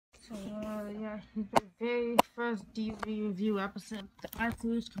Okay, the very first DVD review episode, the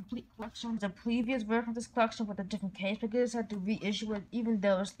iTunes Complete Collection. The previous version of this collection with a different case because had to reissue it even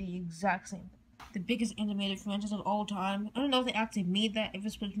though it's the exact same. The biggest animated franchise of all time. I don't know if they actually made that, if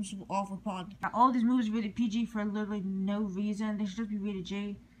it's been awful fun. All these movies are rated PG for literally no reason. They should just be rated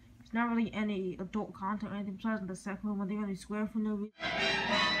G. There's not really any adult content or anything besides the second one when they really swear for no reason.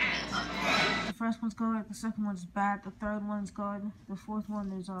 The first one's good, the second one's bad, the third one's good, the fourth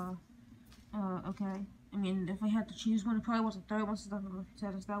one is okay. I mean, if I had to choose one, it probably was the third one, since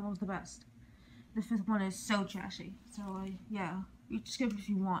that one's the best. The fifth one is so trashy. So, yeah. You can skip it if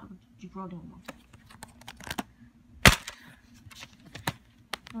you want, but you probably don't want to.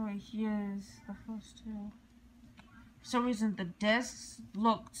 Alright, here's the first two. For some reason, the discs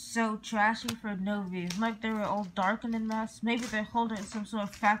looked so trashy for no reason. Like they were all darkened and mess. Maybe they're holding in some sort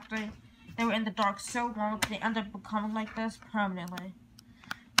of factory. They were in the dark so long, they ended up becoming like this permanently.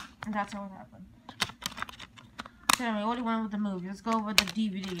 And that's how it happened. So anyway, what do you want with the movie? Let's go over the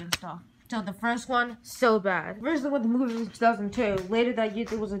DVD and stuff. So the first one, so bad. Originally when the movie was in 2002, later that year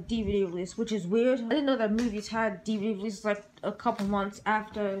there was a DVD release, which is weird. I didn't know that movies had DVD releases like a couple months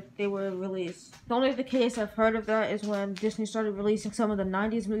after they were released. The only other case I've heard of that is when Disney started releasing some of the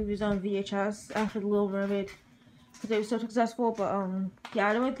 90s movies on VHS after The Little Mermaid. Because they were so successful, but yeah,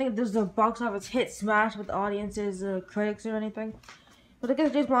 I don't think there's a box office hit smash with audiences, critics or anything. But I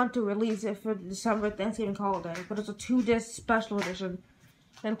guess they just wanted to release it for December Thanksgiving holiday. But it's a 2-disc special edition.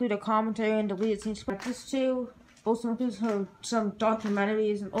 They include a commentary and deleted scenes. But this too also includes some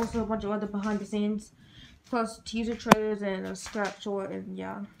documentaries and also a bunch of other behind the scenes. Plus teaser trailers and a scrap short, and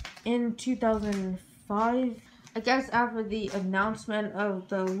yeah. In 2005, I guess after the announcement of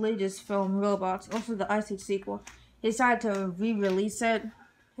the latest film, Robots, also the Ice Age sequel, they decided to re-release it.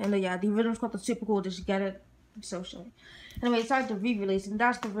 And yeah, the original's called the Super Cool Edition, get it? I'm so silly. Anyway, they decided to re-release it, and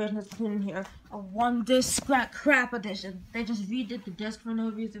that's the version that's included in here. A 1-disc crap edition. They just redid the disc for no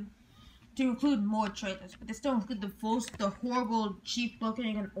reason. To include more trailers, but they still include the horrible,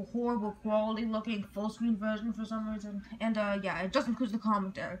 cheap-looking and horrible quality-looking full-screen version for some reason. And yeah, it just includes the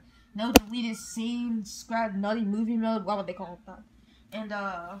commentary. No deleted scenes, Scrat Nutty movie mode, what would they call it that? And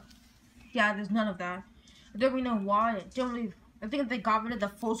yeah, there's none of that. I don't really know why. I think if they got rid of the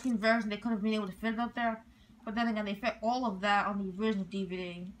full-screen version, they could have been able to fit it up there. But then again, they fit all of that on the original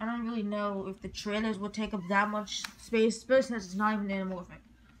DVD. I don't really know if the trailers would take up that much space, especially since it's not even anamorphic.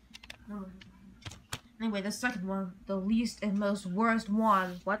 Anyway, the second one, the least and most worst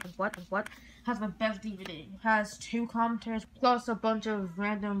one, has the best DVD. It has 2 commentaries, plus a bunch of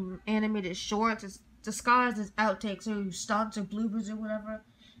random animated shorts. It's disguised as outtakes or stunts or bloopers or whatever.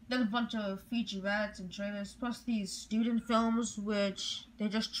 Then a bunch of featurettes and trailers, plus these student films, which they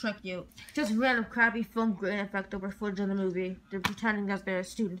just trick you. Just random crappy film grain effect over footage of the movie. They're pretending that they're a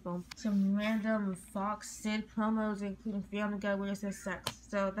student film. Some random Fox Sid promos, including Family Guy, where it says sex.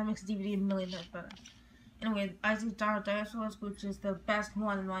 So that makes the DVD a million times better. Anyway, Isaac Dinosaurs, which is the best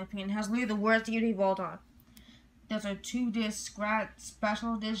one in my opinion, has literally the worst DVD of all time. There's a 2-disc Scrat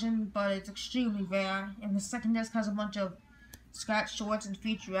special edition, but it's extremely rare. And the second disc has a bunch of Scrat shorts and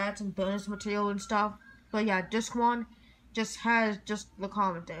featurettes and bonus material and stuff. But yeah, disc 1 just has the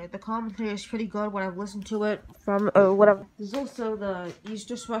commentary. The commentary is pretty good when I've listened to it from whatever. There's also the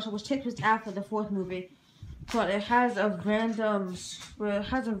Easter special, which takes place after the 4th movie. But it has a random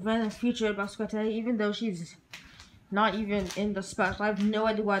feature about Scrat Eddie, even though she's not even in the special. I have no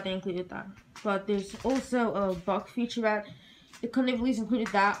idea why they included that. But there's also a Buck featurette. They couldn't have at least included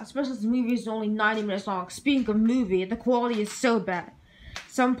that, especially since the movie is only 90 minutes long. Speaking of movie, the quality is so bad.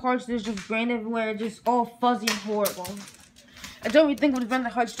 Some parts there's just grain everywhere, just all fuzzy and horrible. I don't really think it would have been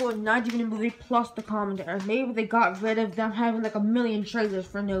that hard to do a 90-minute movie plus the commentary. Maybe they got rid of them having like a million trailers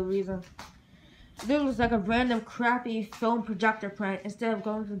for no reason. There was like a random crappy film projector print instead of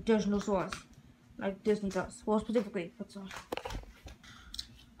going to the digital source, like Disney does. Well, specifically, but sorry.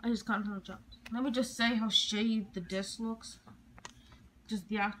 I just can't tell the jump. Let me just say how shitty the disc looks. Just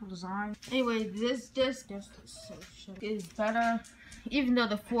the actual design. Anyway, this disc is so shitty. It's better, even though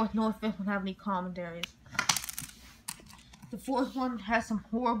the 4th nor 5th don't have any commentaries. The 4th one has some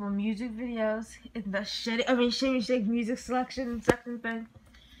horrible music videos in the Shimmy Shake music selection second thing.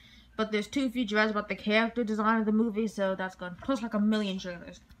 But there's 2 featurettes about the character design of the movie, so that's good. Plus like a million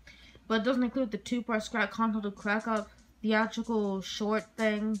trailers. But it doesn't include the 2-part Scrat content to crack up, theatrical short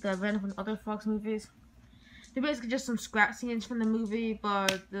thing that ran from other Fox movies. They're basically just some scrap scenes from the movie,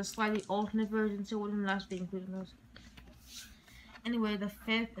 but the slightly alternate version, so it wouldn't actually be included in those. Anyway, the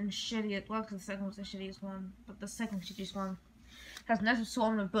 5th and shittiest, well, the 2nd was the shittiest one, but the 2nd shittiest one has an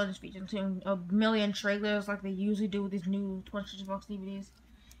assortment of bonus features, including a million trailers like they usually do with these new 20th Century Fox DVDs.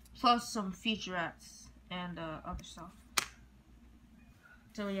 plus some featurettes and other stuff.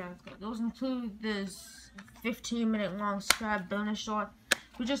 So yeah, those include this 15-minute long Scrat bonus short,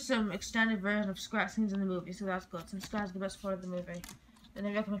 with just some extended version of Scrat scenes in the movie. So that's good. Since Scrat's the best part of the movie, and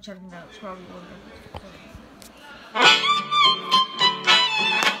I recommend checking it out. It's probably one of them.